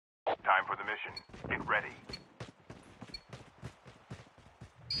the mission. Get ready.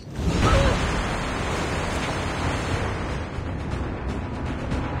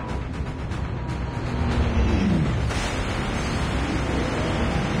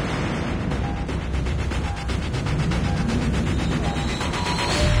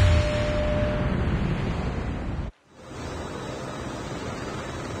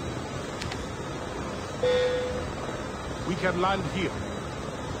 We can land here.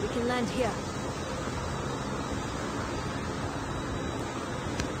 We can land here.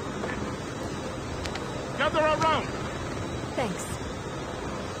 Gather around! Thanks.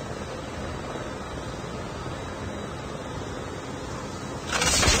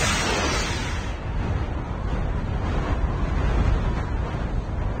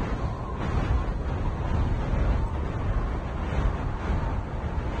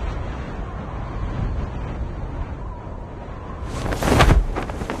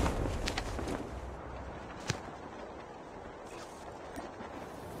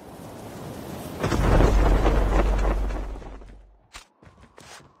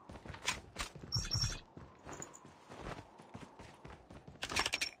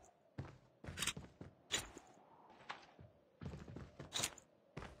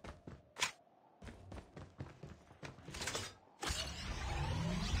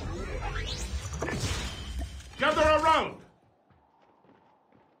 Gather around!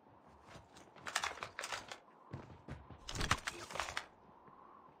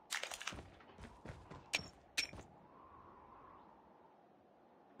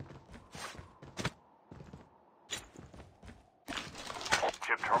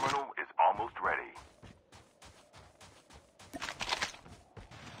 Chip terminal is almost ready.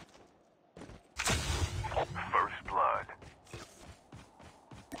 First blood.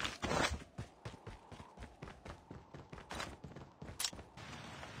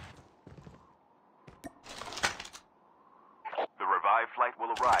 The revived flight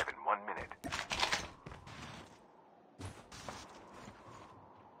will arrive in 1 minute.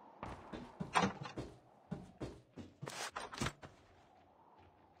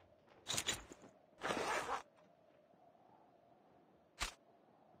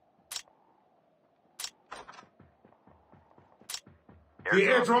 The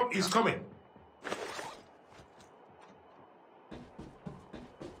airdrop is coming.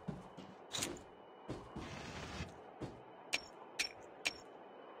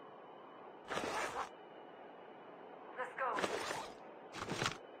 Let's go.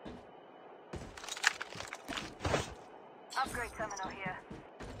 Upgrade terminal here.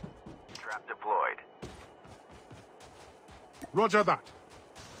 Trap deployed. Roger that.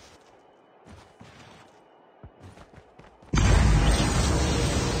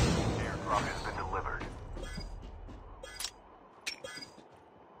 Airdrop has been delivered.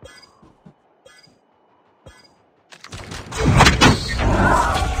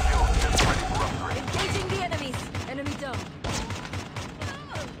 Engaging the enemies. Enemy down.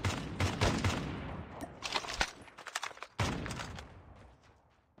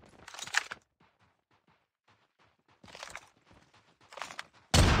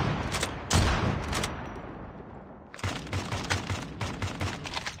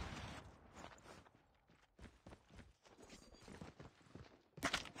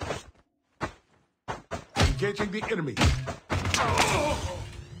 Engaging the enemy.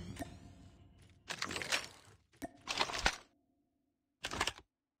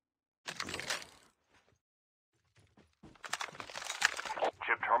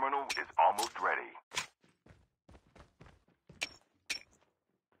 Chip terminal is almost ready.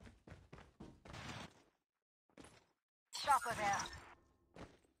 Chopper there.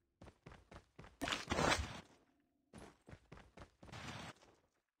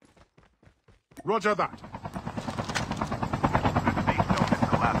 Roger that. The safe zone is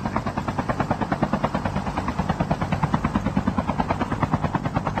collapsing.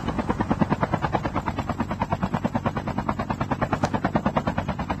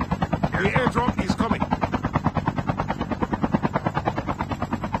 The airdrop is coming.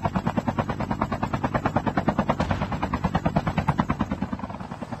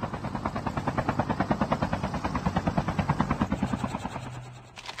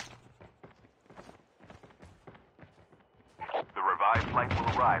 The revived flight will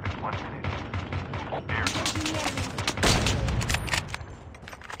arrive in 1 minute.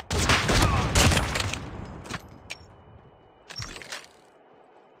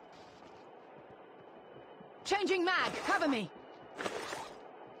 Changing mag. Cover me.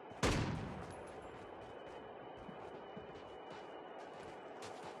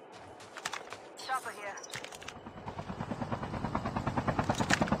 Chopper here.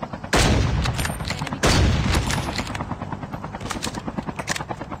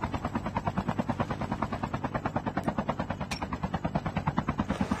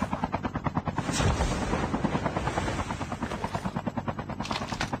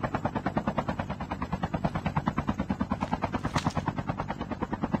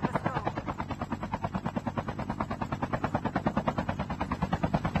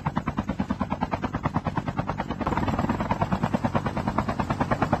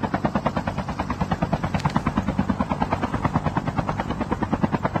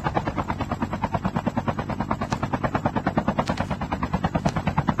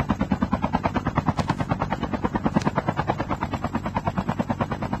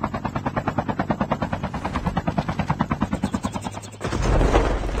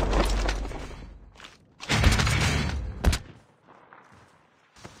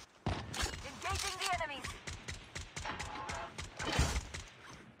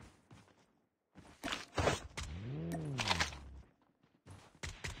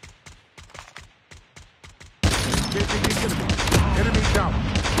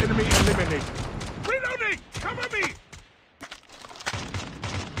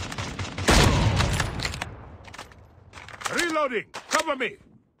 Reloading! Cover me!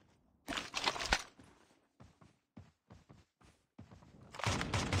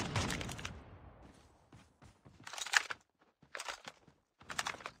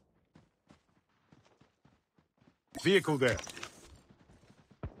 Vehicle there.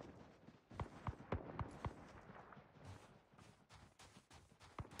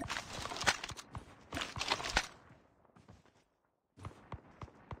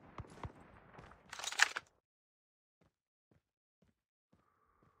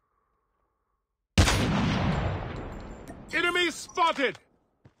 Enemy spotted!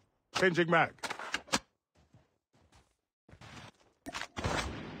 Changing mag.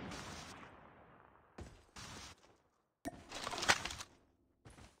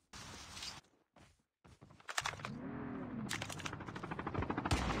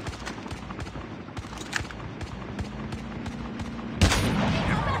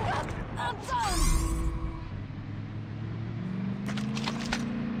 I'm down!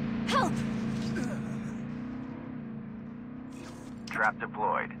 Help! Trap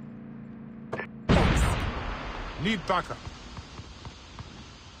deployed. Need backup.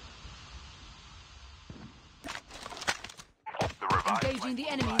 The revived Engaging the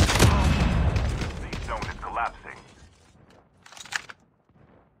enemy. The zone is collapsing.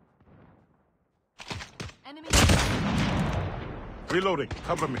 Enemy. Reloading.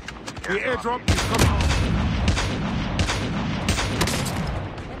 Cover me. The airdrop is coming.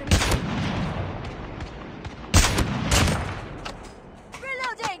 Enemy.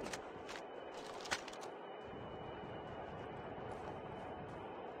 Reloading!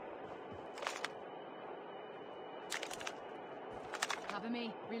 Cover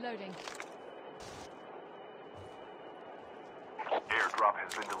me. Reloading. Airdrop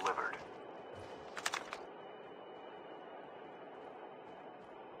has been delivered.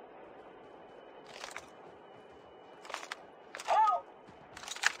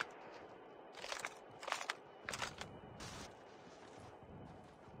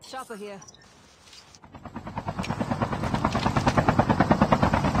 Chopper here.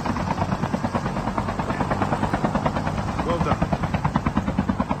 Well done.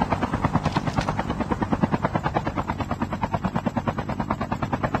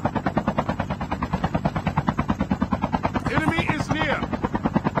 Enemy is near.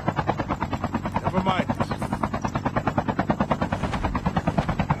 Never mind.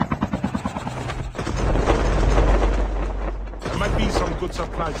 There might be some good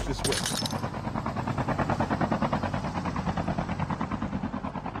supplies this way.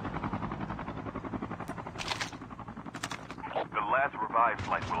 The last revived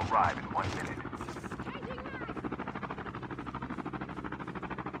flight will arrive in 1 minute.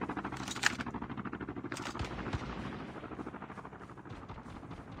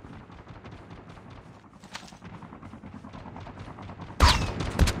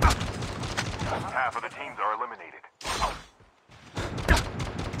 Half of the teams are eliminated.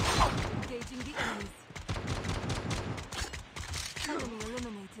 Engaging the enemies. Enemy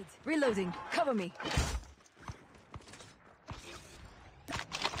eliminated. Reloading. Cover me.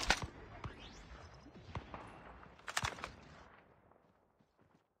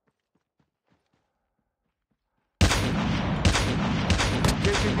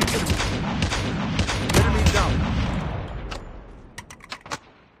 Engaging the enemy. Enemy down.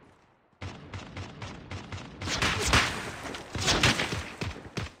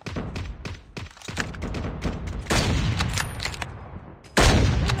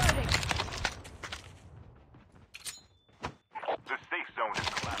 Reloading. The safe zone is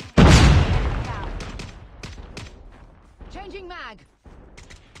collapsed. Down. Changing mag.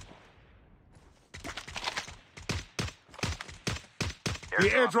 The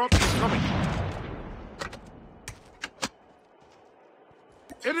airdrop is coming.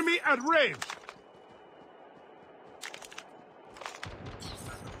 Enemy at range.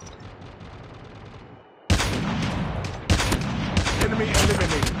 Enemy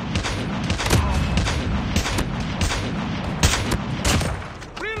eliminated.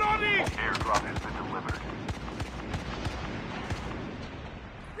 Reloading! Airdrop has been delivered.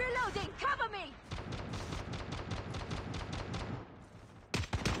 Reloading. Cover me.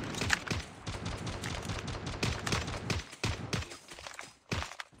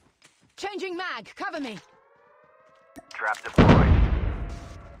 Changing mag. Cover me. Trap deployed.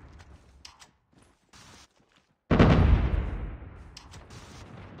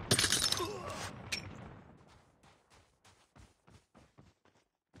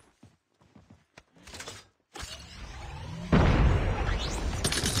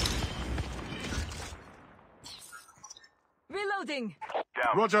 Reloading.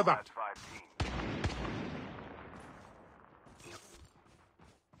 Down Roger to the that. last 5 teams.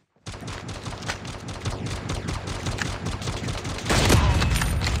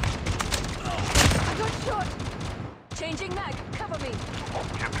 short. Changing mag. Cover me.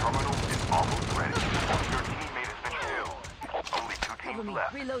 Chip terminal is almost ready. Your teammate has been killed. Only 2 Cover teams me.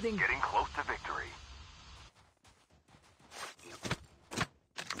 left. Reloading. Getting close to victory.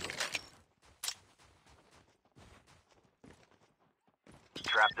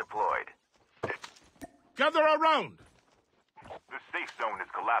 Trap deployed. Gather around! The safe zone is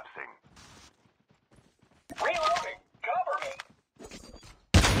collapsing. Reloading!